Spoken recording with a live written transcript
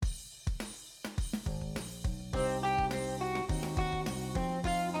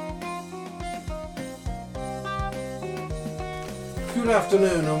Good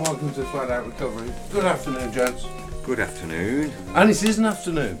afternoon and welcome to Flat Out Recovery. Good afternoon, gents. Good afternoon. And it is an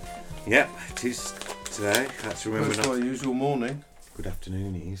afternoon. Yep, it is today. Let's remember It's not the usual morning. Good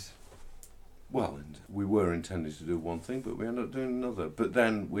afternoon is. Well, and we were intending to do one thing, but we ended up doing another. But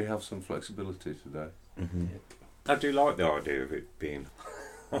then we have some flexibility today. Mm-hmm. I do like the idea of it being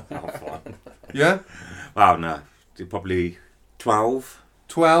fun. Yeah? Well, no, probably 12.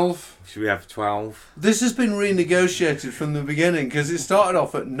 12. Should we have 12? This has been renegotiated from the beginning because it started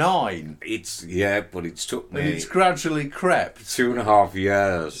off at 9. But it's took me And it's gradually crept. 2.5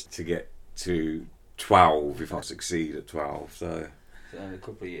 years to get to 12 if I succeed at 12. So in a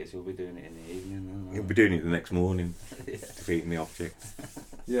couple of years we'll be doing it in the evening. you'll be doing it the next morning, Yeah. defeating the object.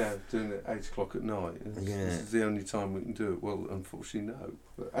 Yeah, doing it at 8 o'clock at night. Yeah. This is the only time we can do it. Well, unfortunately, no.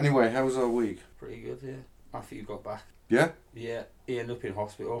 But anyway, how was our week? Pretty good, yeah. After you got back. Yeah? Yeah, he ended up in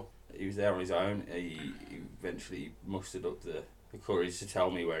hospital. He was there on his own. He eventually mustered up the courage to tell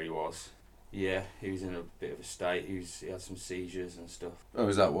me where he was. Yeah, he was in a bit of a state. He had some seizures and stuff. Oh,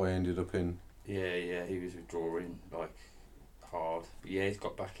 is that why I ended up in? Yeah, he was withdrawing, like, hard. But yeah, he's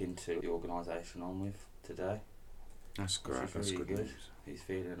got back into the organisation I'm with today. That's great. Which is That's really good good. news. He's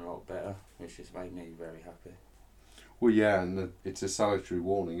feeling a lot better, which has made me very happy. Well, yeah, and it's a salutary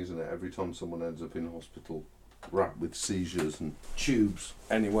warning, isn't it? Every time someone ends up in hospital, wrapped with seizures and tubes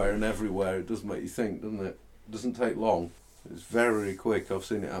anywhere and everywhere, it does make you think, doesn't it? It doesn't take long. It's very quick. I've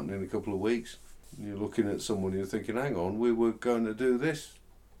seen it happen in a couple of weeks. You're looking at someone, you're thinking, hang on, we were going to do this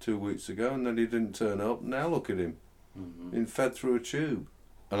 2 weeks ago and then he didn't turn up. Now look at him. Mm-hmm. Being fed through a tube.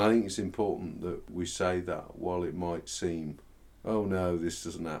 And I think it's important that we say that while it might seem, oh no, this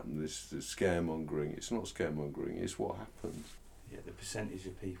doesn't happen, this is scaremongering. It's not scaremongering, it's what happens. Yeah, the percentage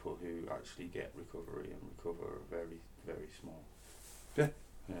of people who actually get recovery and recover are very, very small. Yeah.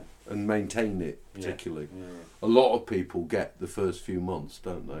 And maintain it, particularly. Yeah. A lot of people get the first few months,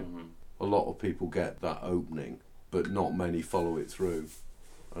 don't they? Mm-hmm. A lot of people get that opening, but not many follow it through.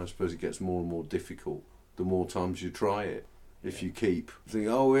 And I suppose it gets more and more difficult the more times you try it. If you keep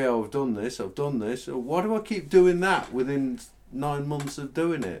thinking, oh yeah, I've done this, or why do I keep doing that within 9 months of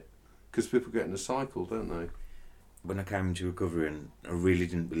doing it? Because people get in a cycle, don't they? When I came into recovery, and I really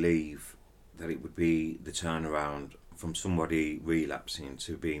didn't believe that it would be the turnaround from somebody relapsing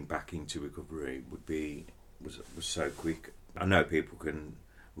to being back into recovery was so quick. I know people can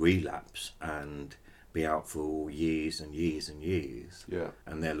relapse and be out for years and years and years,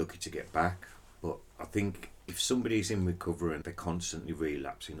 and they're lucky to get back. But I think if somebody's in recovery and they're constantly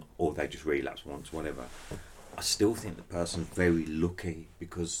relapsing, or they just relapse once, whatever, I still think the person's very lucky,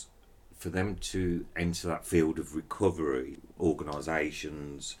 because for them to enter that field of recovery,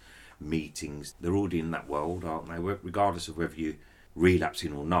 organisations, meetings, they're already in that world, aren't they? Regardless of whether you're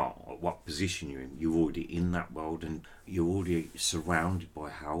relapsing or not, or what position you're in, you're already in that world and you're already surrounded by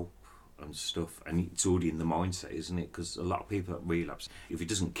help and stuff. And it's already in the mindset, isn't it? Because a lot of people that relapse, if it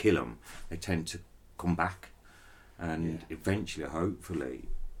doesn't kill them, they tend to come back. And eventually, hopefully,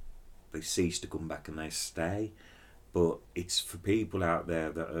 they cease to come back and they stay. But it's for people out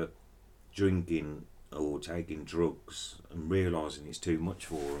there that are drinking or taking drugs and realising it's too much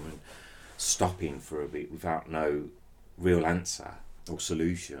for them and stopping for a bit without no real answer or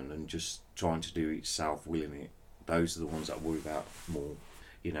solution and just trying to do it self-willing it. Those are the ones that I worry about more.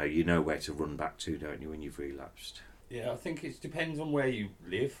 You know where to run back to, don't you, when you've relapsed? Yeah, I think it depends on where you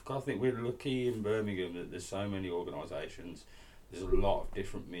live. 'Cause I think we're lucky in Birmingham that there's so many organisations. There's a lot of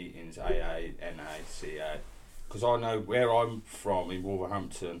different meetings, AA, NA, CA. Because I know where I'm from in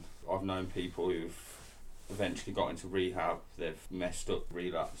Wolverhampton, I've known people who've eventually got into rehab, they've messed up,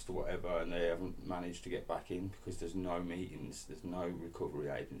 relapsed or whatever, and they haven't managed to get back in because there's no meetings, there's no recovery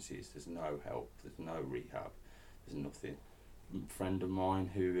agencies, there's no help, there's no rehab, there's nothing. A friend of mine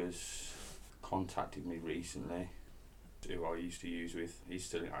who has contacted me recently, who I used to use with, he's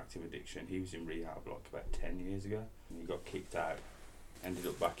still in active addiction. He was in rehab like about 10 years ago and he got kicked out, ended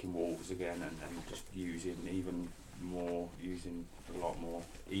up back in Wolves again, and then just using a lot more,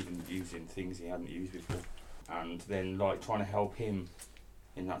 even using things he hadn't used before. And then like trying to help him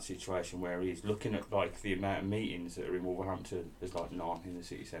in that situation where he's looking at like the amount of meetings that are in Wolverhampton. There's like 9 in the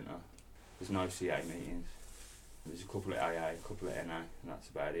city centre. There's no CA meetings. There's a couple at AA, a couple at NA, and that's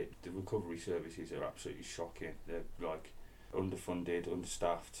about it. The recovery services are absolutely shocking. They're like underfunded,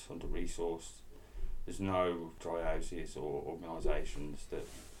 understaffed, under-resourced. There's no dry houses or organisations that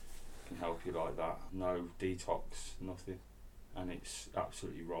can help you like that. No detox, nothing. And it's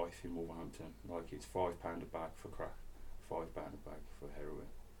absolutely rife in Wolverhampton. Like it's £5 a bag for crack, £5 a bag for heroin.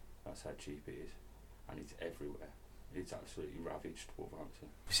 That's how cheap it is. And it's everywhere. It's absolutely ravaged Wolverhampton.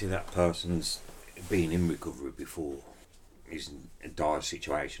 You see, that person's been in recovery before, he's in a dire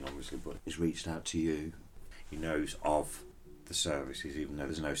situation, obviously, but he's reached out to you. He knows of the services, even though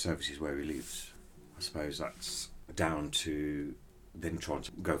there's no services where he lives. I suppose that's down to then trying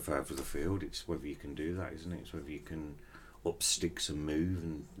to go further afield. It's whether you can do that, isn't it? It's whether you can up sticks and move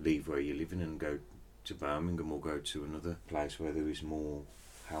and leave where you're living and go to Birmingham or go to another place where there is more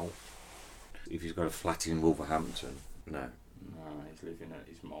help. If he's got a flat in Wolverhampton, no. No, he's living at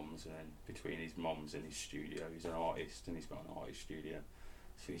his mum's, and then between his mum's and his studio, he's an artist and he's got an artist studio.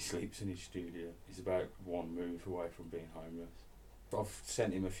 So he sleeps in his studio. He's about one move away from being homeless. I've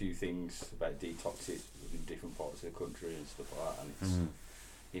sent him a few things about detoxes in different parts of the country and stuff like that, and it's,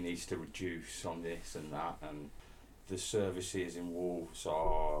 he needs to reduce on this and that, and the services in Wolves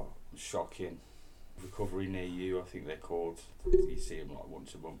are shocking. Recovery Near You, I think they're called. You see them like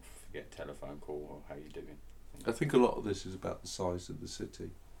once a month, get a telephone call, or how you doing? I think a lot of this is about the size of the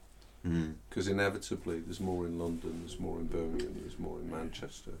city. Because inevitably there's more in London, there's more in Birmingham, there's more in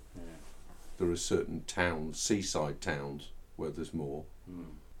Manchester. Yeah. There are certain towns, seaside towns, where there's more,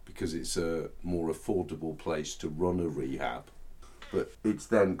 because it's a more affordable place to run a rehab. But it's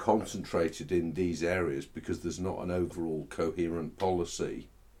then concentrated in these areas because there's not an overall coherent policy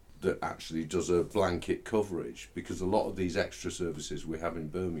that actually does a blanket coverage, because a lot of these extra services we have in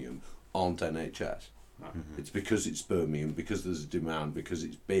Birmingham aren't NHS. It's because it's Birmingham, because there's a demand, because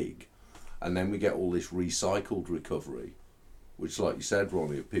it's big. And then we get all this recycled recovery, which, like you said,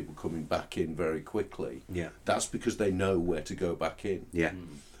 Ronnie, of people coming back in very quickly. Yeah. That's because they know where to go back in. Yeah.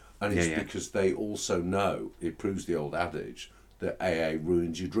 And it's because they also know, it proves the old adage, that AA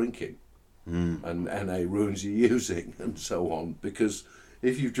ruins your drinking and NA ruins your using and so on. Because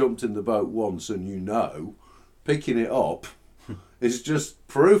if you've jumped in the boat once and you know, picking it up is just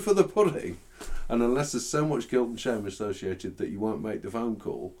proof of the pudding. And unless there's so much guilt and shame associated that you won't make the phone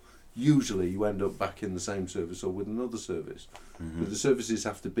call, usually you end up back in the same service or with another service. But the services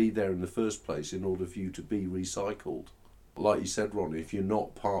have to be there in the first place in order for you to be recycled. Like you said, Ronnie, if you're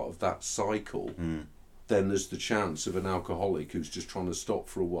not part of that cycle, then there's the chance of an alcoholic who's just trying to stop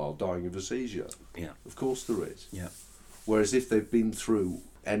for a while dying of a seizure. Yeah. Of course there is. Yeah. Whereas if they've been through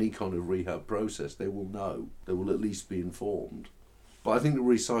any kind of rehab process, they will know, they will at least be informed. But I think the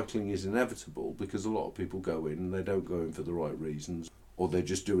recycling is inevitable because a lot of people go in and they don't go in for the right reasons, or they're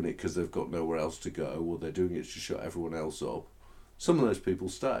just doing it because they've got nowhere else to go, or they're doing it to shut everyone else up. Some of those people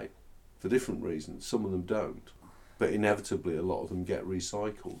stay for different reasons, some of them don't. But inevitably a lot of them get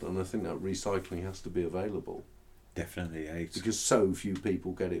recycled, and I think that recycling has to be available. Definitely, yeah. Because so few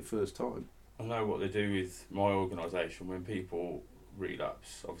people get it first time. I know what they do with my organisation when people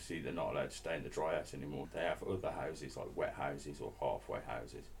relapse. Obviously they're not allowed to stay in the dry house anymore. They have other houses like wet houses or halfway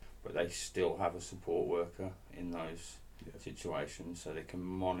houses, but they still have a support worker in those situations so they can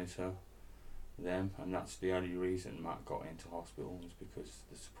monitor them, and that's the only reason Matt got into hospital was because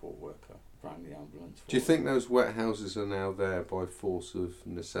the support worker rang the ambulance. Do you think those wet houses are now there by force of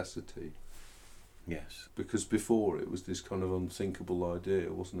necessity? Yes. Because before it was this kind of unthinkable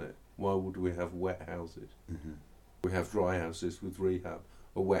idea, wasn't it? Why would we have wet houses? We have dry houses with rehab.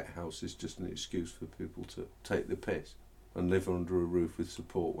 A wet house is just an excuse for people to take the piss and live under a roof with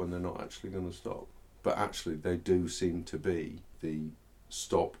support when they're not actually going to stop. But actually they do seem to be the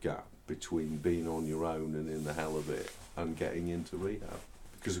stopgap between being on your own and in the hell of it and getting into rehab.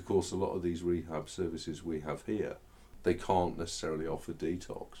 Because of course a lot of these rehab services we have here, they can't necessarily offer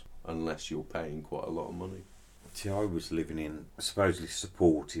detox unless you're paying quite a lot of money. See, I was living in supposedly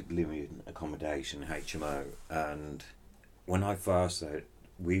supported living accommodation, HMO, and when I first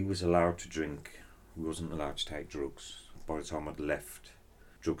we was allowed to drink, we wasn't allowed to take drugs. By the time I'd left,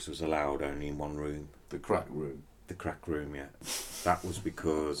 drugs was allowed only in one room. The crack room. The crack room, yeah. That was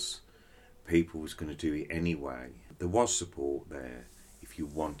because people was going to do it anyway. There was support there if you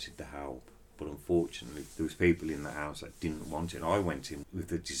wanted the help. But unfortunately, there was people in the house that didn't want it. I went in with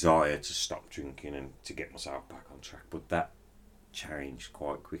the desire to stop drinking and to get myself back on track. But that changed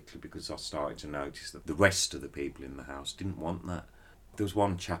quite quickly because I started to notice that the rest of the people in the house didn't want that. There was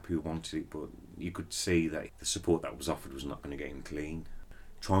one chap who wanted it, but you could see that the support that was offered was not going to get him clean.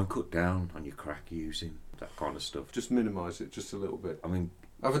 Try and cut down on your crack using, that kind of stuff. Just minimise it just a little bit. I mean,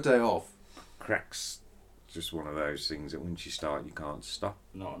 have a day off. Crack's just one of those things that once you start you can't stop.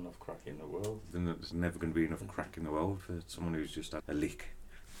 Not enough crack in the world. Then there's never going to be enough crack in the world for someone who's just had a lick.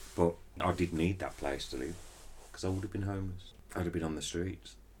 But I did need that place to live because I would have been homeless. I'd have been on the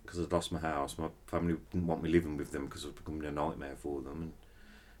streets because I'd lost my house. My family didn't want me living with them because I was becoming a nightmare for them. And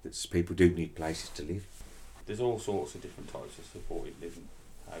it's, people do need places to live. There's all sorts of different types of supported living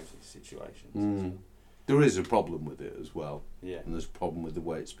houses situations. There is a problem with it as well. Yeah. And there's a problem with the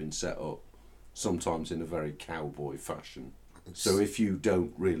way it's been set up. sometimes in a very cowboy fashion. So if you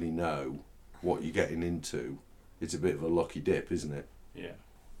don't really know what you're getting into, it's a bit of a lucky dip, isn't it? Yeah.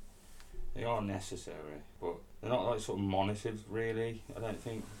 They are necessary, but they're not like sort of monitored really. I don't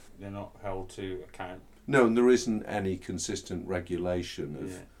think they're not held to account. No, and there isn't any consistent regulation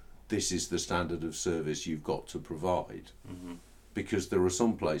of Yeah. this is the standard of service you've got to provide. Mhm. Because there are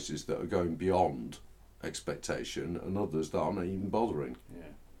some places that are going beyond expectation and others that aren't even bothering.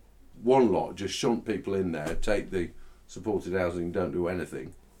 Yeah. One lot just shunt people in there, take the supported housing, don't do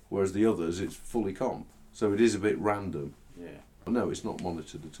anything, whereas the others, it's fully comp. So it is a bit random. Yeah. No, it's not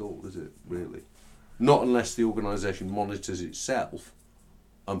monitored at all, is it, really? Not unless the organisation monitors itself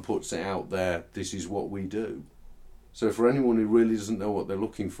and puts it out there, this is what we do. So for anyone who really doesn't know what they're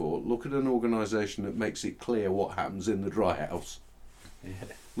looking for, look at an organisation that makes it clear what happens in the dry house. Yeah.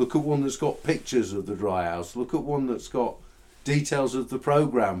 Look at one that's got pictures of the dry house. Look at one that's got details of the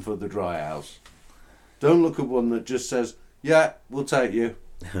programme for the dry house. Don't look at one that just says, yeah, we'll take you.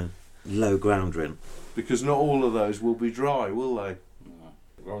 Low ground rent. Because not all of those will be dry, will they?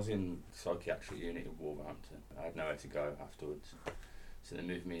 No. I was in the psychiatric unit in Wolverhampton. I had nowhere to go afterwards. So they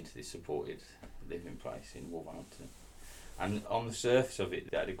moved me into this supported living place in Wolverhampton. And on the surface of it,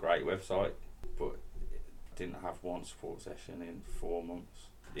 they had a great website, but it didn't have one support session in 4 months.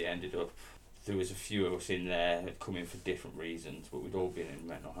 It ended up, there was a few of us in there who'd come in for different reasons, but we'd all been in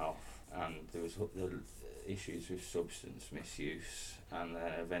mental health. And there was the issues with substance misuse, and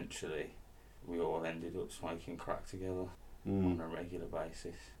then eventually we all ended up smoking crack together on a regular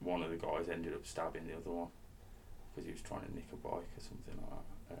basis. One of the guys ended up stabbing the other one because he was trying to nick a bike or something like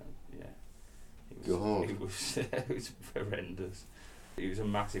that. It was horrendous. It was a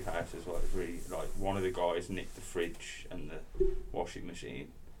massive house as well. It was really, like, one of the guys nicked the fridge and the washing machine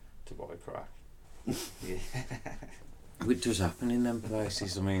to buy crack. Yeah. It does happen in them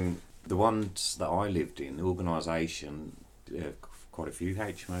places. I mean, the ones that I lived in, the organisation, quite a few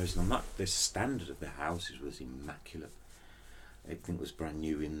HMOs, and the standard of the houses was immaculate. Everything was brand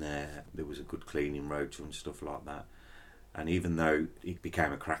new in there. There was a good cleaning rota and stuff like that. And even though it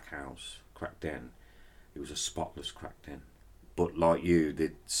became a crack house, crack den, it was a spotless crack den. But like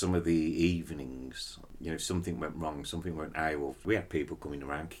you, some of the evenings, something went wrong, something went AWOL. We had people coming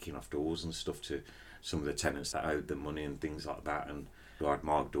around kicking off doors and stuff to some of the tenants that owed them money and things like that. And I had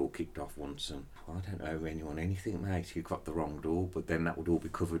my door kicked off once, and I don't owe anyone anything, mate. You got the wrong door, but then that would all be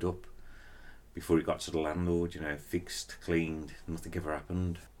covered up before it got to the landlord, fixed, cleaned, nothing ever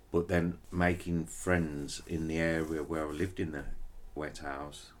happened. But then making friends in the area where I lived in the wet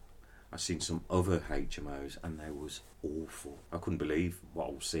house, I seen some other HMOs and they was awful. I couldn't believe what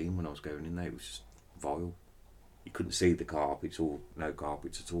I was seeing when I was going in there. It was just vile. You couldn't see the carpets, or no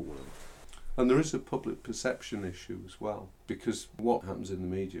carpets at all. And there is a public perception issue as well, because what happens in the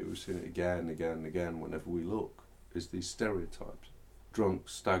media, we've seen it again and again and again whenever we look, is these stereotypes.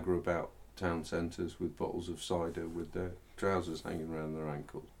 Drunks stagger about town centres with bottles of cider with their trousers hanging around their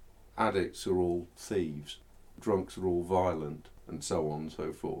ankles. Addicts are all thieves. Drunks are all violent, and so on and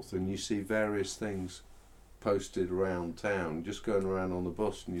so forth. And you see various things posted around town, just going around on the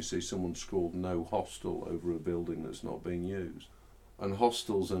bus, and you see someone scrawled "no hostel" over a building that's not being used. And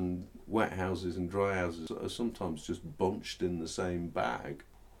hostels and wet houses and dry houses are sometimes just bunched in the same bag.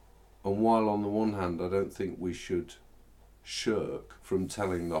 And while on the one hand I don't think we should shirk from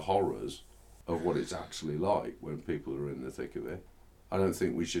telling the horrors of what it's actually like when people are in the thick of it, I don't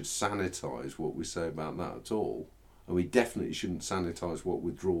think we should sanitise what we say about that at all. And we definitely shouldn't sanitise what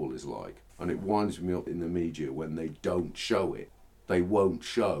withdrawal is like. And it winds me up in the media when they don't show it. They won't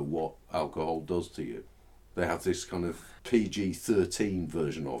show what alcohol does to you. They have this kind of PG-13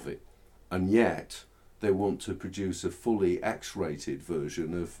 version of it. And yet they want to produce a fully X-rated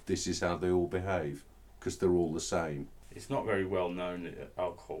version of this is how they all behave, because they're all the same. It's not very well known that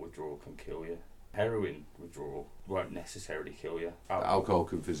alcohol withdrawal can kill you. Heroin withdrawal won't necessarily kill you. Alcohol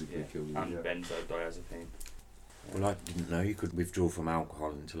can physically kill you. And yeah. benzodiazepine. Well, I didn't know you could withdraw from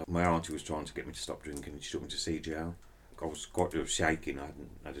alcohol until my auntie was trying to get me to stop drinking, and she took me to CGL. I was quite shaking. I hadn't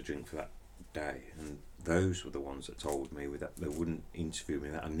had a drink for that day, and those were the ones that told me that they wouldn't interview me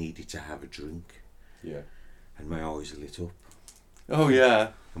that I needed to have a drink. Yeah. And my eyes lit up. Oh yeah.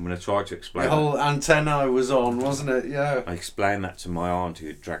 And when I tried to explain, the whole antennae was on, wasn't it? Yeah. I explained that to my auntie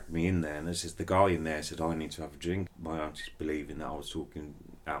who dragged me in there, and I says the guy in there said I need to have a drink. My auntie's believing that I was talking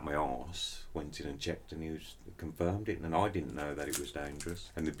out my arse, went in and checked, and he was confirmed it, and I didn't know that it was dangerous.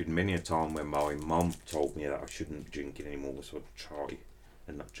 And there'd been many a time when my mum told me that I shouldn't be drinking anymore, so I'd try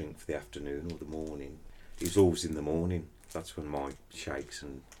and not drink for the afternoon or the morning. It was always in the morning. That's when my shakes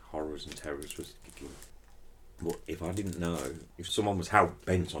and horrors and terrors was kicking. But if I didn't know, if someone was hell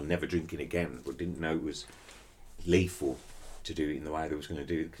bent on never drinking again, but didn't know it was lethal to do it in the way they was going to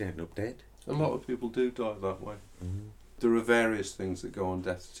do it, they could end up dead. A lot of people do die that way. Mm-hmm. There are various things that go on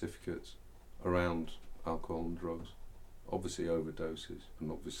death certificates around alcohol and drugs. Obviously overdoses,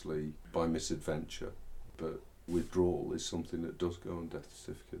 and obviously by misadventure. But withdrawal is something that does go on death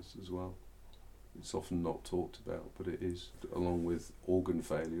certificates as well. It's often not talked about, but it is. Along with organ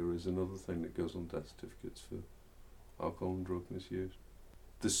failure is another thing that goes on death certificates for alcohol and drug misuse.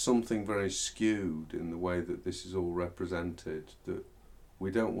 There's something very skewed in the way that this is all represented, that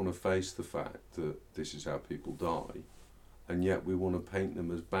we don't want to face the fact that this is how people die, and yet we want to paint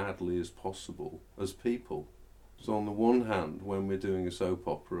them as badly as possible as people. So on the one hand, when we're doing a soap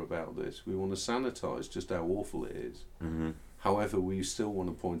opera about this, we want to sanitise just how awful it is. Mm-hmm. However, we still want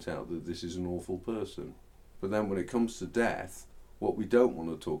to point out that this is an awful person. But then when it comes to death, what we don't want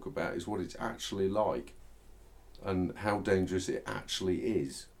to talk about is what it's actually like and how dangerous it actually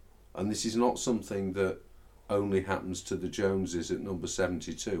is. And this is not something that only happens to the Joneses at number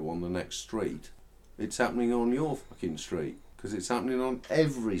 72 on the next street. It's happening on your fucking street, because it's happening on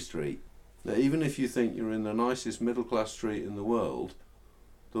every street. Now, even if you think you're in the nicest middle class street in the world,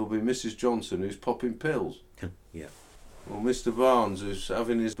 there'll be Mrs. Johnson who's popping pills. Yeah. Or Mr. Barnes who's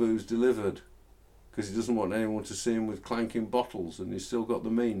having his booze delivered because he doesn't want anyone to see him with clanking bottles, and he's still got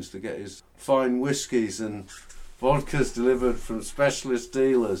the means to get his fine whiskies and vodkas delivered from specialist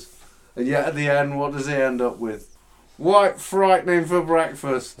dealers. And yet at the end, what does he end up with? White frightening for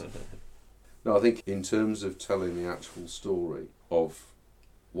breakfast. No, I think in terms of telling the actual story of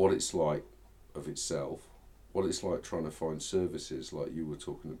what it's like of itself, what it's like trying to find services like you were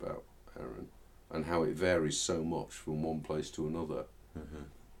talking about, Aaron, and how it varies so much from one place to another. Mm-hmm.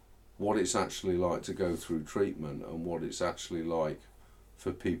 What it's actually like to go through treatment, and what it's actually like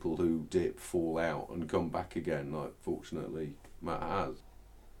for people who dip, fall out and come back again, like fortunately Matt has.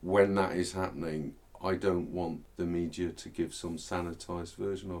 When that is happening, I don't want the media to give some sanitised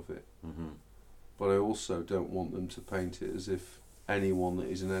version of it. Mm-hmm. But I also don't want them to paint it as if anyone that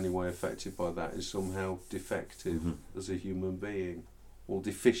is in any way affected by that is somehow defective as a human being, or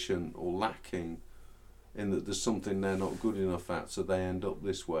deficient or lacking, in that there's something they're not good enough at, so they end up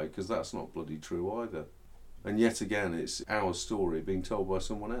this way, because that's not bloody true either. And yet again, it's our story being told by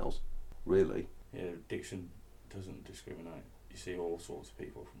someone else, really. Yeah, addiction doesn't discriminate. You see all sorts of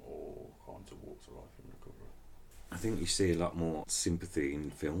people from all kinds of walks of life in recovery. I think you see a lot more sympathy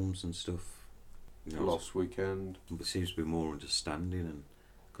in films and stuff. You know, Lost Weekend. There seems to be more understanding, and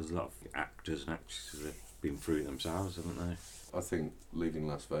because a lot of actors and actresses have been through it themselves, haven't they? I think Leaving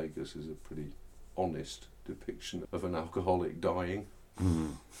Las Vegas is a pretty honest depiction of an alcoholic dying,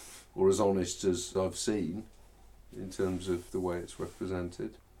 or as honest as I've seen in terms of the way it's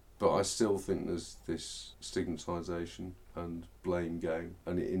represented. But I still think there's this stigmatisation and blame game,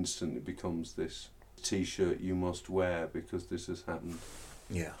 and it instantly becomes this T-shirt you must wear because this has happened.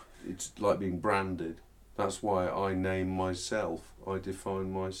 Yeah. It's like being branded. That's why I name myself. I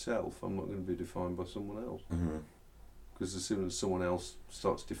define myself. I'm not going to be defined by someone else. Because as soon as someone else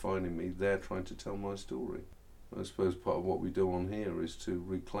starts defining me, they're trying to tell my story. I suppose part of what we do on here is to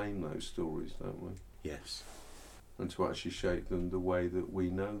reclaim those stories, don't we? Yes. And to actually shape them the way that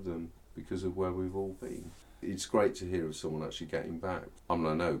we know them because of where we've all been. It's great to hear of someone actually getting back. I mean,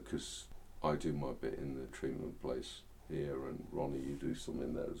 I know because I do my bit in the treatment place here, and Ronnie, you do some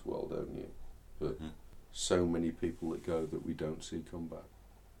in there as well, don't you? But so many people that go that we don't see come back.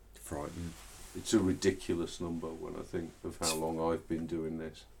 Frightening. It's a ridiculous number when I think of how long I've been doing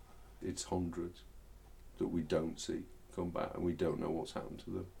this. It's hundreds that we don't see come back, and we don't know what's happened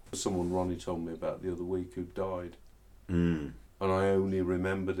to them. Someone Ronnie told me about the other week who died, and I only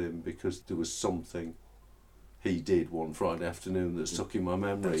remembered him because there was something he did one Friday afternoon that stuck in my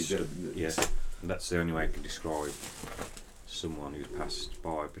memory. Yes, and that's the only way I can describe someone who's passed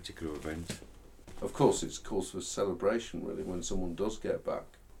by a particular event. Of course, it's cause for celebration really when someone does get back,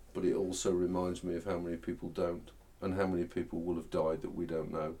 but it also reminds me of how many people don't, and how many people will have died that we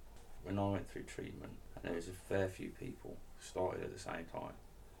don't know. When I went through treatment, and there was a fair few people started at the same time.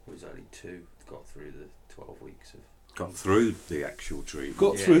 There was only 2 that got through the 12 weeks of... Got through the actual treatment.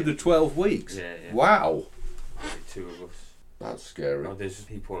 Got through the 12 weeks? Yeah. Wow! Only 2 of us. That's scary. Oh, there's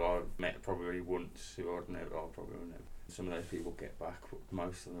people I've met probably once who I'd probably never. Some of those people get back, but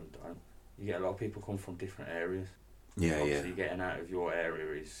most of them don't. You get a lot of people come from different areas. Obviously, getting out of your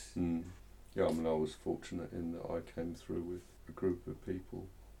area is... Yeah, I mean, I was fortunate in that I came through with a group of people.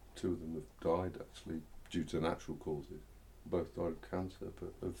 2 of them have died, actually, due to natural causes. Both died of cancer,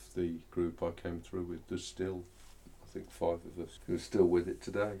 but of the group I came through with, there's still, I think, 5 of us who are still with it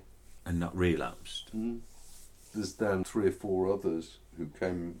today. And not relapsed? there's then 3 or 4 others who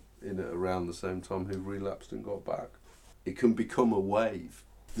came in at around the same time who relapsed and got back. It can become a wave.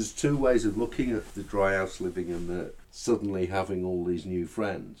 There's 2 ways of looking at the dry house living and the suddenly having all these new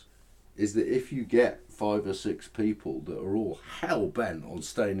friends. Is that if you get 5 or 6 people that are all hell bent on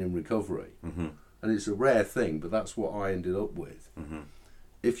staying in recovery, and it's a rare thing, but that's what I ended up with.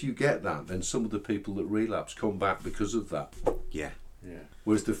 If you get that, then some of the people that relapse come back because of that. Yeah.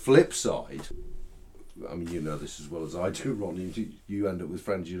 Whereas the flip side, I mean, you know this as well as I do, Ron, you end up with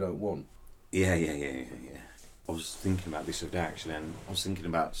friends you don't want. Yeah. I was thinking about this today, actually, and I was thinking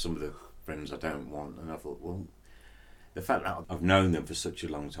about some of the friends I don't want, and I thought, well, the fact that I've known them for such a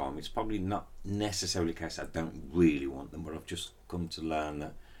long time, it's probably not necessarily the case I don't really want them, but I've just come to learn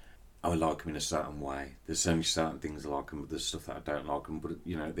that I like them in a certain way. There's only certain things I like them, but there's stuff that I don't like them, but,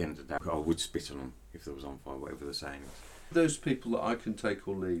 you know, at the end of the day, I would spit on them if there was on fire, whatever they're saying. Those people that I can take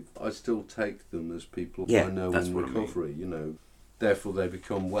or leave, I still take them as people I know in recovery, you know. Therefore, they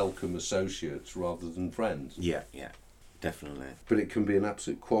become welcome associates rather than friends. Yeah, definitely. But it can be an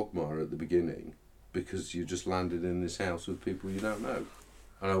absolute quagmire at the beginning because you just landed in this house with people you don't know.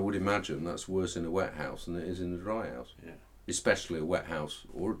 And I would imagine that's worse in a wet house than it is in a dry house. Yeah. Especially a wet house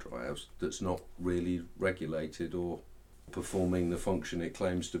or a dry house that's not really regulated or performing the function it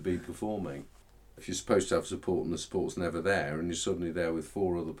claims to be performing. If you're supposed to have support and the support's never there and you're suddenly there with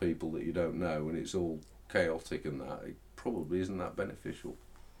 4 other people that you don't know and it's all chaotic and that, it probably isn't that beneficial.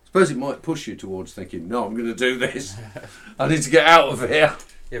 I suppose it might push you towards thinking, no, I'm going to do this. I need to get out of here.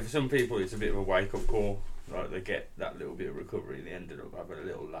 Yeah, for some people it's a bit of a wake-up call. Like, they get that little bit of recovery and they ended up having a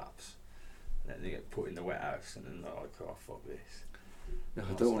little lapse. And then they get put in the wet house and then they're like, oh, fuck this. No,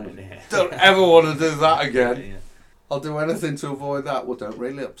 I don't ever want to do that again. Yeah. I'll do anything to avoid that. Well, don't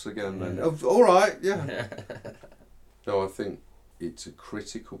relapse again then. Oh, all right, yeah. No, I think it's a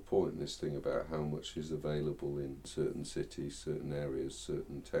critical point, this thing about how much is available in certain cities, certain areas,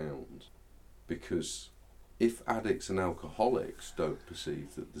 certain towns. Because if addicts and alcoholics don't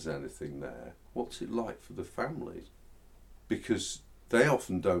perceive that there's anything there, what's it like for the families? Because they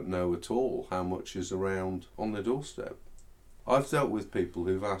often don't know at all how much is around on their doorstep. I've dealt with people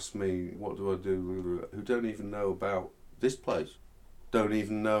who've asked me, what do I do, who don't even know about this place, don't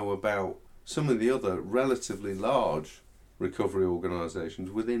even know about some of the other relatively large recovery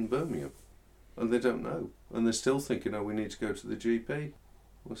organisations within Birmingham. And they don't know. And they're still thinking, oh, we need to go to the GP.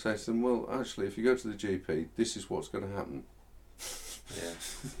 We'll say to them, well, actually, if you go to the GP, this is what's going to happen. Yeah.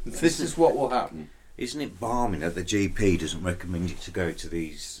 This is what will happen. Isn't it balmy that the GP doesn't recommend you to go to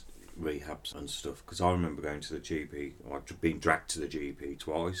these rehabs and stuff? Because I remember going to the GP, or I'd been dragged to the GP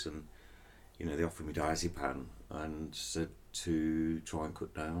twice, and you know, they offered me diazepam and said to try and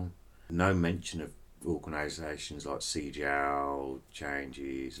cut down. No mention of organisations like CGL,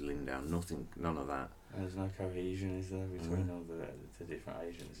 Changes, Lindown, nothing, none of that. There's no cohesion, is there, between all the different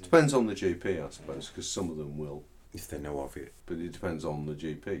agents? Depends on the GP, I suppose, because some of them will. If they know of it. But it depends on the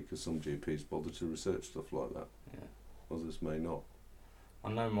GP, because some GPs bother to research stuff like that. Yeah. Others may not.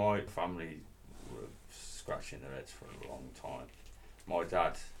 I know my family were scratching their heads for a long time. My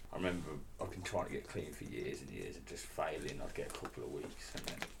dad, I remember I'd been trying to get clean for years and years and just failing. I'd get a couple of weeks and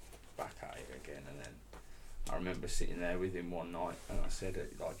then back at it again. And then I remember sitting there with him one night and I said,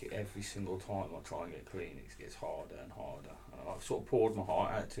 like, every single time I try and get clean, it gets harder and harder. And I sort of poured my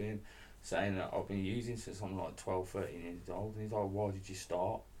heart out to him, saying that I've been using since I'm like 12, 13 years old. And he's like, why did you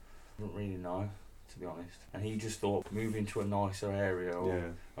start? I don't really know, to be honest. And he just thought moving to a nicer area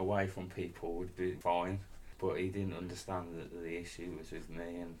or away from people would be fine. But he didn't understand that the issue was with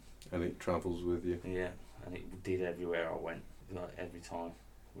me. And it travels with you. Yeah, and it did everywhere I went, like every time,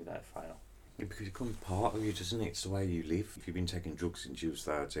 without fail. It becomes part of you, doesn't it? It's the way you live. If you've been taking drugs since you was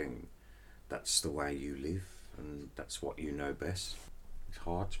 13, that's the way you live, and that's what you know best. It's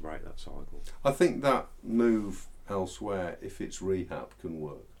hard to break that cycle. I think that move elsewhere, if it's rehab, can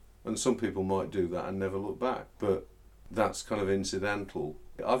work. And some people might do that and never look back, but that's kind of incidental.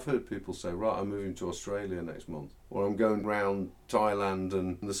 I've heard people say, right, I'm moving to Australia next month, or I'm going round Thailand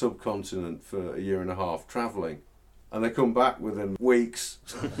and the subcontinent for a year and a half travelling, and they come back within weeks,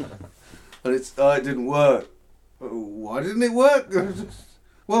 and it's, oh, it didn't work. Why didn't it work?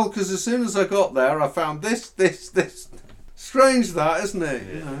 Well, because as soon as I got there, I found this. Strange that, isn't it?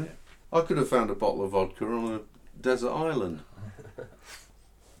 Yeah, you know? yeah. I could have found a bottle of vodka on a desert island.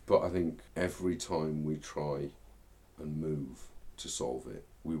 But I think every time we try and move to solve it,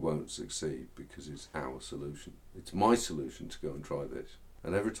 we won't succeed because it's our solution. It's my solution to go and try this.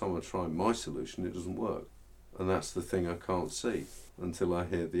 And every time I try my solution, it doesn't work. And that's the thing I can't see until I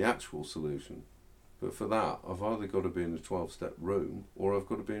hear the actual solution. But for that, I've either got to be in a 12-step room or I've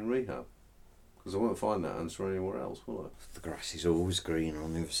got to be in rehab. Because I won't find that answer anywhere else, will I? The grass is always greener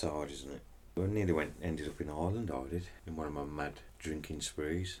on the other side, isn't it? I nearly ended up in Ireland, I did, in one of my mad drinking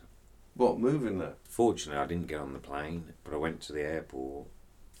sprees. What, moving there? Fortunately, I didn't get on the plane, but I went to the airport,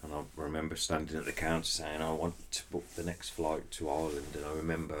 and I remember standing at the counter saying I want to book the next flight to Ireland, and I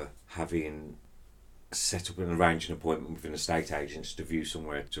remember having set up and arranged an appointment with an estate agent to view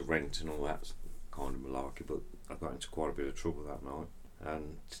somewhere to rent and all that kind of malarkey, but I got into quite a bit of trouble that night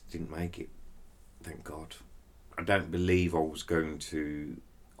and didn't make it, thank God. I don't believe I was going to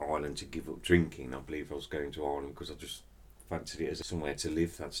Ireland to give up drinking. I believe I was going to Ireland because I just fancied it as somewhere to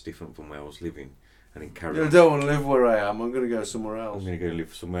live that's different from where I was living, and then carry on. I don't want to live where I am. I'm going to go somewhere else. I'm going to go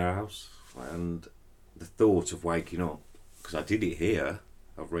live somewhere else. And the thought of waking up, because I did it here,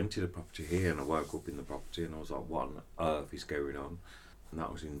 I've rented a property here, and I woke up in the property and I was like, what on earth is going on? And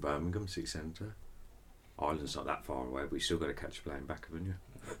that was in Birmingham City Centre. Ireland's not that far away, but you still got to catch a plane back, haven't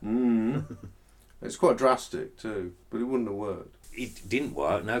you? It's quite drastic too, but it wouldn't have worked. It didn't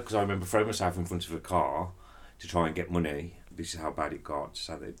work, no, because I remember throwing myself in front of a car to try and get money. This is how bad it got,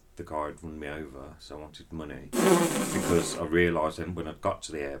 so that the guy had run me over, so I wanted money. Because I realised then when I got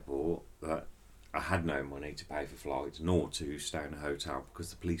to the airport that I had no money to pay for flights, nor to stay in a hotel,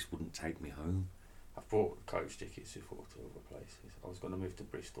 because the police wouldn't take me home. I've bought coach tickets before to other places. I was going to move to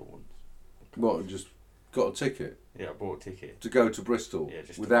Bristol once. What, just got a ticket? Yeah, I bought a ticket. To go to Bristol? Yeah,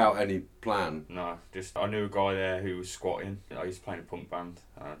 just without any plan? No, just I knew a guy there who was squatting. I used to play in a punk band,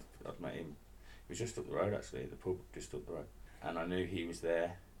 and I'd met him. He was just up the road, actually, the pub just up the road. And I knew he was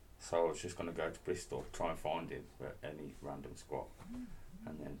there, so I was just going to go to Bristol, try and find him at any random squat,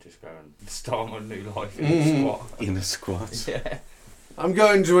 and then just go and start my new life in a squat. In a squat? Yeah. I'm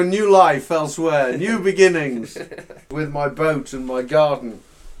going to a new life elsewhere, new beginnings, with my boat and my garden.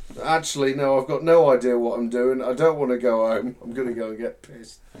 Actually, no, I've got no idea what I'm doing. I don't want to go home. I'm going to go and get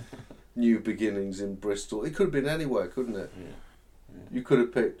pissed. New beginnings in Bristol. It could have been anywhere, couldn't it? Yeah. You could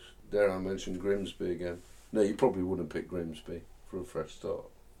have picked, dare I mention Grimsby again. No, you probably wouldn't pick Grimsby for a fresh start.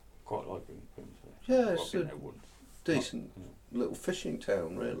 Quite like Grimsby. Yeah, it's I've a been there once. decent little fishing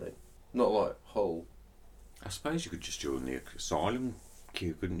town, really. Not like Hull. I suppose you could just join the asylum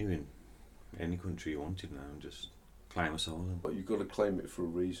queue, couldn't you, in any country you wanted now, and just claim asylum. But you've got to claim it for a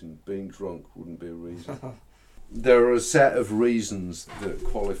reason. Being drunk wouldn't be a reason. There are a set of reasons that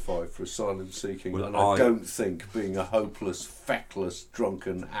qualify for asylum seeking, Well, and I don't think being a hopeless, feckless,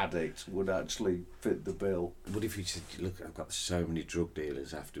 drunken addict would actually fit the bill. What if you said, look, I've got so many drug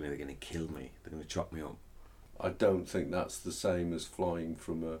dealers after me, they're going to kill me, they're going to chop me up? I don't think that's the same as flying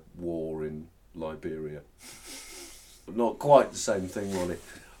from a war in Liberia. Not quite the same thing, Ronnie.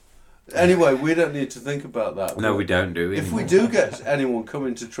 Anyway, we don't need to think about that. No, we don't do it. If we do get anyone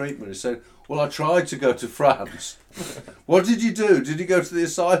coming to treatment and say, well, I tried to go to France. What did you do? Did you go to the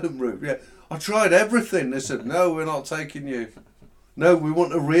asylum route? Yeah, I tried everything. They said, no, we're not taking you. No, we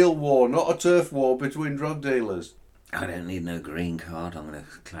want a real war, not a turf war between drug dealers. I don't need no green card, I'm going to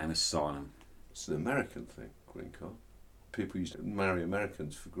claim asylum. It's an American thing, green card. People used to marry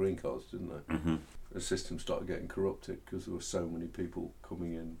Americans for green cards, didn't they? Mm-hmm. The system started getting corrupted because there were so many people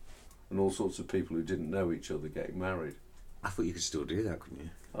coming in and all sorts of people who didn't know each other getting married. I thought you could still do that, couldn't you?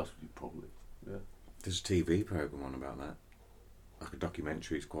 Probably, yeah. There's a TV programme on about that. Like a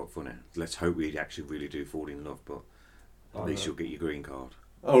documentary, it's quite funny. Let's hope we actually really do fall in love, but at least you'll get your green card.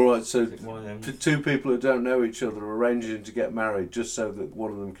 All right, so One of them. two people who don't know each other are arranging to get married just so that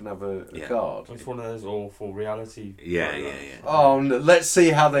one of them can have a card. It's one of those awful reality. Yeah. Oh, no, let's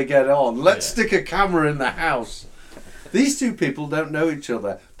see how they get on. Let's stick a camera in the house. These two people don't know each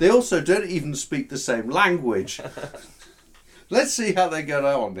other. They also don't even speak the same language. Let's see how they get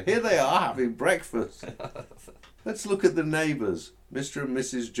on. Here they are having breakfast. Let's look at the neighbours. Mr. and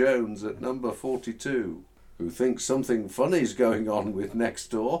Mrs. Jones at number 42, who think something funny's going on with next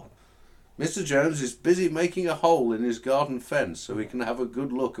door. Mr. Jones is busy making a hole in his garden fence so he can have a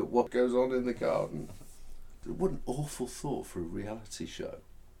good look at what goes on in the garden. What an awful thought for a reality show.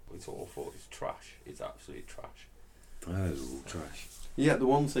 It's awful. It's trash. It's absolute trash. Oh, it's all trash. Yeah, the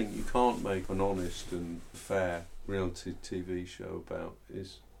one thing you can't make an honest and fair reality TV show about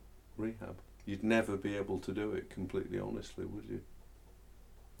is rehab. You'd never be able to do it completely honestly, would you?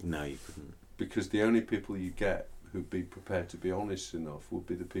 No, you couldn't. Because the only people you get who'd be prepared to be honest enough would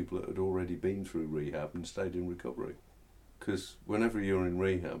be the people that had already been through rehab and stayed in recovery. Because whenever you're in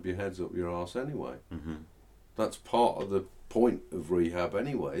rehab, your head's up your arse anyway. Mm-hmm. That's part of the point of rehab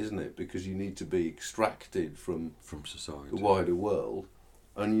anyway, isn't it? Because you need to be extracted from society, the wider world,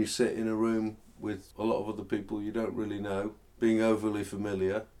 and you sit in a room with a lot of other people you don't really know, being overly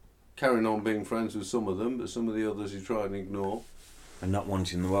familiar, carrying on being friends with some of them, but some of the others you try and ignore. And not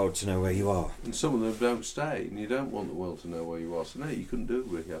wanting the world to know where you are. And some of them don't stay, and you don't want the world to know where you are. So no, you couldn't do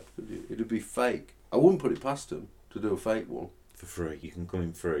rehab, could you? It'd be fake. I wouldn't put it past them to do a fake one. For free. You can come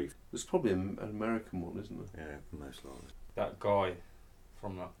in free. There's probably an American one, isn't there? Yeah, most likely. That guy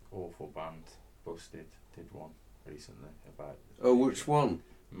from that awful band, Busted, did one recently about... Oh, which one?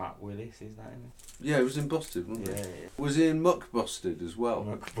 Matt Willis, his name? Yeah, it was in Busted, wasn't Yeah, it? yeah. Was he in Muck Busted as well?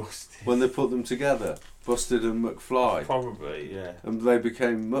 Muck Busted. When they put them together, Busted and McFly. Probably, yeah. And they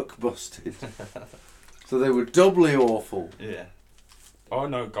became Muck Busted. So they were doubly awful. Yeah. I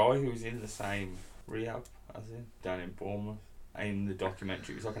know a guy who was in the same rehab as him, down in Bournemouth. In the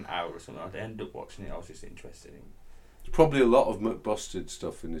documentary, it was like an hour or something. I'd end up watching it, I was just interested in. There's probably a lot of Muck Busted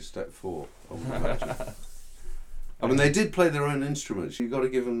stuff in this Step 4, I would imagine. I mean, they did play their own instruments, you got to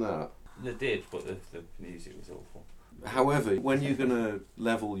give them that. They did, but the music was awful. However, when you're going to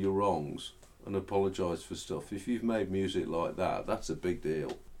level your wrongs and apologise for stuff, if you've made music like that, that's a big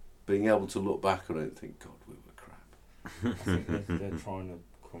deal. Being able to look back on it and think, God, we were crap. I think they're trying to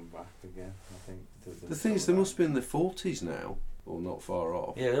come back again. I think The thing is, they must be in their 40s now, or not far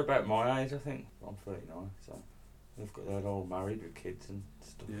off. Yeah, they're about my age, I think. I'm 39, so they're all married with kids and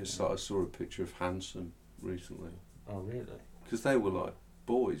stuff. Yeah, it's like I saw a picture of Handsome recently. Oh, really? Because they were like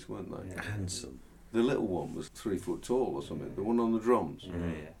boys, weren't they? Yeah. Handsome. The little one was 3 foot tall or something, the one on the drums. Yeah,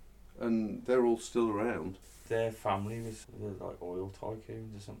 yeah. And they're all still around. Their family was like oil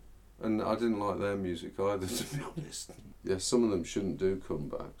tycoons or something. And I didn't like their music either, to be honest. Yeah, some of them shouldn't do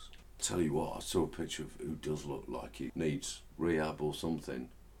comebacks. Tell you what, I saw a picture of who does look like he needs rehab or something.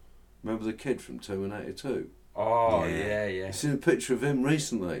 Remember the kid from Terminator 2? Oh, Yeah. yeah. I seen a picture of him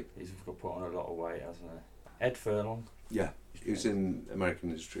recently. He's got put on a lot of weight, hasn't he? Ed Furlong. Yeah, he was in American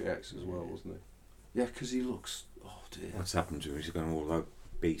History X as well, wasn't he? Yeah, because he looks... Oh, dear. What's happened to him? He's gone all like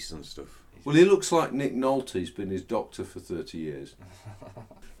beasts and stuff. Well, he looks like Nick Nolte's been his doctor for 30 years.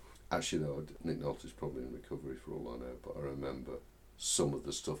 Actually, though, Nick Nolte's probably in recovery for all I know, but I remember some of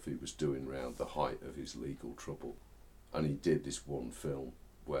the stuff he was doing round the height of his legal trouble. And he did this one film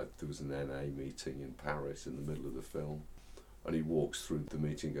where there was an NA meeting in Paris in the middle of the film, and he walks through the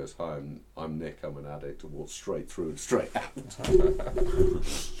meeting and goes, "Hi, I'm Nick, I'm an addict," and walks straight through and straight out.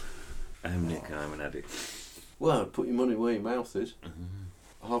 I'm Nick, I'm an addict. Well, put your money where your mouth is.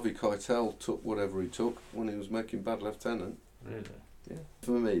 Mm-hmm. Harvey Keitel took whatever he took when he was making Bad Lieutenant. Really? Yeah.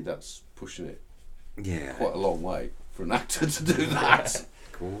 For me, that's pushing it Yeah. quite a long way for an actor to do that.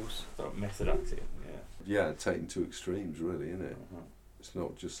 Of course. Sort of method acting, yeah. Yeah, taken to extremes, really, isn't it? Uh-huh. It's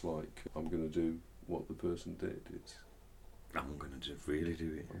not just like, I'm going to do what the person did. It's, I'm going to really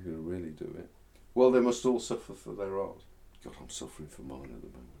do it. I'm going to really do it. Well, they must all suffer for their art. God, I'm suffering for mine at the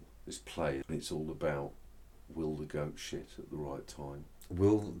moment. This play, it's all about, will the goat shit at the right time?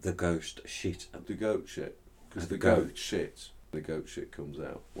 Will the ghost shit at The goat shit. Because At the the goat goat. shits. The goat shit comes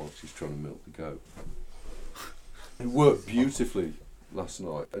out whilst he's trying to milk the goat. It worked beautifully last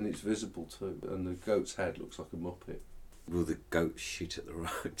night, and it's visible too. And the goat's head looks like a muppet. Will the goat shit at the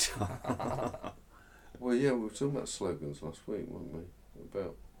right time? Well, yeah, we were talking about slogans last week, weren't we?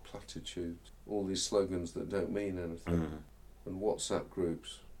 About platitudes. All these slogans that don't mean anything. And WhatsApp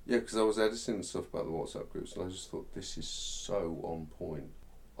groups. Yeah, because I was editing stuff about the WhatsApp groups, and I just thought, this is so on point.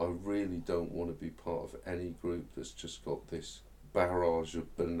 I really don't want to be part of any group that's just got this barrage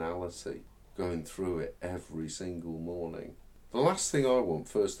of banality going through it every single morning. The last thing I want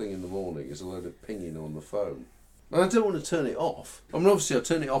first thing in the morning is a load of pinging on the phone. And I don't want to turn it off. I mean, obviously I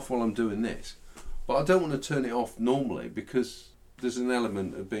turn it off while I'm doing this, but I don't want to turn it off normally because there's an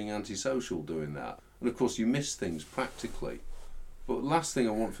element of being antisocial doing that. And of course you miss things practically. But the last thing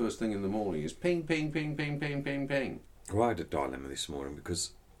I want first thing in the morning is ping, ping, ping, ping, ping, ping, ping. Well, I had a dilemma this morning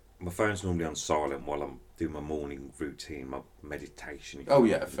because my phone's normally on silent while I'm doing my morning routine, my meditation. Oh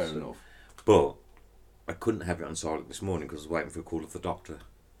yeah, fair enough. But I couldn't have it on silent this morning because I was waiting for a call of the doctor.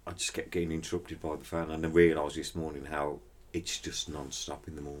 I just kept getting interrupted by the phone, and I realised this morning how it's just non-stop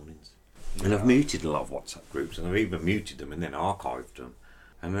in the mornings. Yeah. And I've muted a lot of WhatsApp groups, and I've even muted them and then archived them.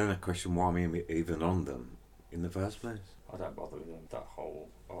 And then I question why I'm even on them in the first place. I don't bother with them. That whole,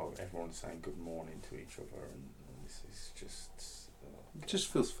 everyone's saying good morning to each other, and this is just... It just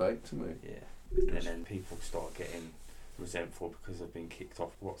feels fake to me. Yeah. And then people start getting resentful because they've been kicked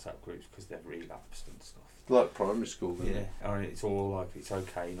off WhatsApp groups because they've relapsed and stuff. Like primary school, then. Yeah, I mean, it's all like, it's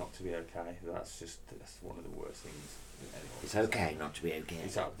okay not to be okay. That's one of the worst things. Anyway. It's okay not to be okay.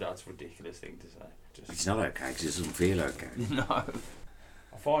 That's a ridiculous thing to say. It's not okay because it doesn't feel okay. No.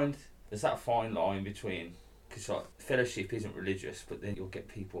 I find there's that fine line between, because like, fellowship isn't religious, but then you'll get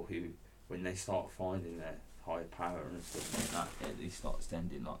people who, when they start finding their higher power and stuff like that, they start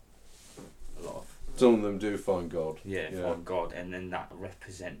spending like a lot of Some of them do find God. Find God, and then that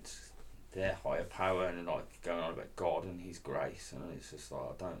represents their higher power, and like going on about God and His grace, and it's just like,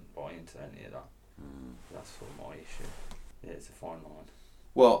 I don't buy into any of that. That's sort of my issue. Yeah, it's a fine line.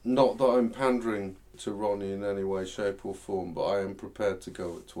 Well, not that I'm pandering to Ronnie in any way, shape or form, but I am prepared to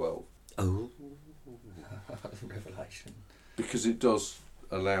go at 12. Oh. Revelation. Because it does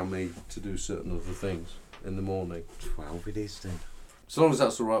allow me to do certain other things in the morning. 12 it is then. As long as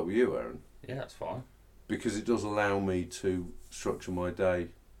that's all right with you, Aaron. Yeah, that's fine. Because it does allow me to structure my day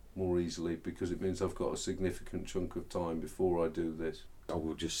more easily, because it means I've got a significant chunk of time before I do this. I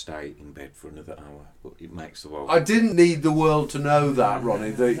will just stay in bed for another hour, but it makes the world... I didn't need the world to know that,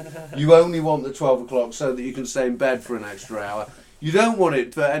 Ronnie. That you only want the 12 o'clock so that you can stay in bed for an extra hour. You don't want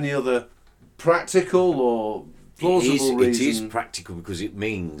it for any other practical or plausible reason. It is practical because it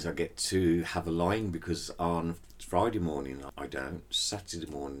means I get to have a line, because on Friday morning I don't, Saturday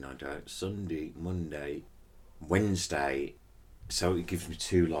morning I don't, Sunday, Monday, Wednesday, so it gives me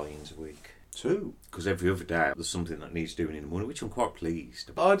 2 lines a week. 2? Because every other day there's something that needs doing in the morning, which I'm quite pleased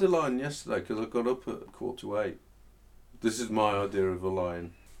about. I had a line yesterday because I got up at 7:45. This is my idea of a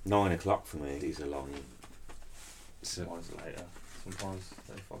line. 9 o'clock for me is a line. Sometimes later. Sometimes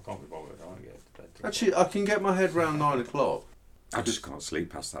if I can't be bothered, I don't get to bed. Actually, I can get my head round 9 o'clock. I just can't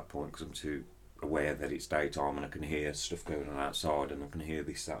sleep past that point because I'm too aware that it's daytime and I can hear stuff going on outside and I can hear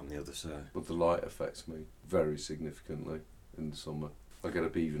this, that and the other. So, But the light affects me very significantly in the summer. I get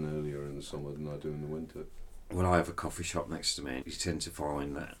up even earlier in the summer than I do in the winter. Well, I have a coffee shop next to me. You tend to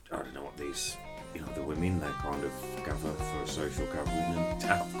find that, I don't know what these, the women, they kind of gather for a social gathering and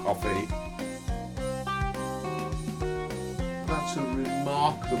have coffee. That's a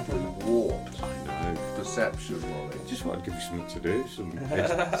remarkably warped I know. perception, Ronnie. Just want to give you something to do,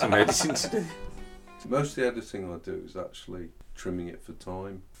 some editing to do. Most of the editing I do is actually trimming it for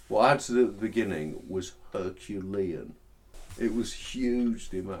time. What I had to do at the beginning was Herculean. It was huge,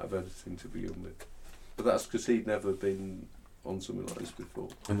 the amount of editing to begin with. But that's because he'd never been on something like this before.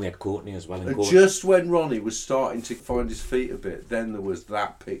 And we had Courtney as well. And just when Ronnie was starting to find his feet a bit, then there was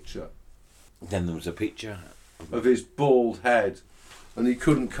that picture. Then there was a picture Of his bald head. And he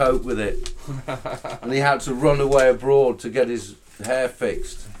couldn't cope with it. And he had to run away abroad to get his hair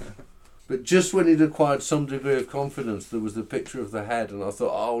fixed. But just when he'd acquired some degree of confidence, there was the picture of the head. And I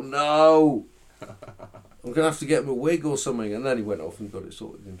thought, oh no! I'm going to have to get him a wig or something. And then he went off and got it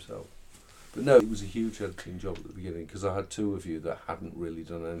sorted himself. But no, it was a huge editing job at the beginning because I had 2 of you that hadn't really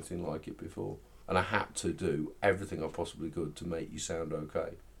done anything like it before. And I had to do everything I possibly could to make you sound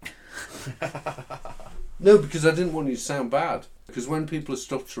okay. No, because I didn't want you to sound bad. Because when people are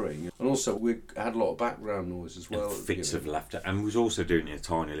stuttering, and also we had a lot of background noise as well. Fits of laughter. And we was also doing it in a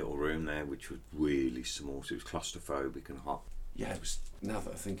tiny little room there, which was really small. So it was claustrophobic and hot. Yeah, it was, now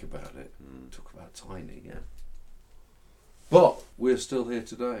that I think about it, talk about tiny, yeah. But we're still here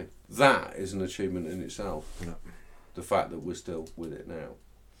today. That is an achievement in itself. Yeah. The fact that we're still with it now.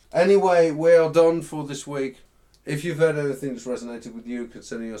 Anyway, we are done for this week. If you've heard anything that's resonated with you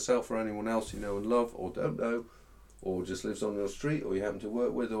concerning yourself or anyone else you know and love or don't know, or just lives on your street or you happen to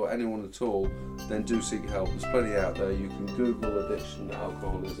work with or anyone at all, then do seek help. There's plenty out there. You can Google addiction,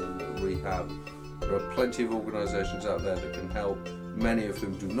 alcoholism, rehab. There are plenty of organisations out there that can help, many of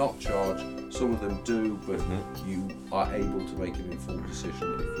whom do not charge, some of them do, but you are able to make an informed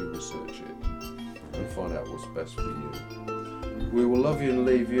decision if you research it and find out what's best for you. We will love you and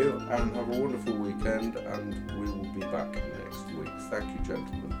leave you, and have a wonderful weekend, and we will be back next week. Thank you,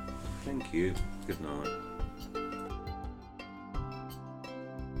 gentlemen. Thank you. Good night.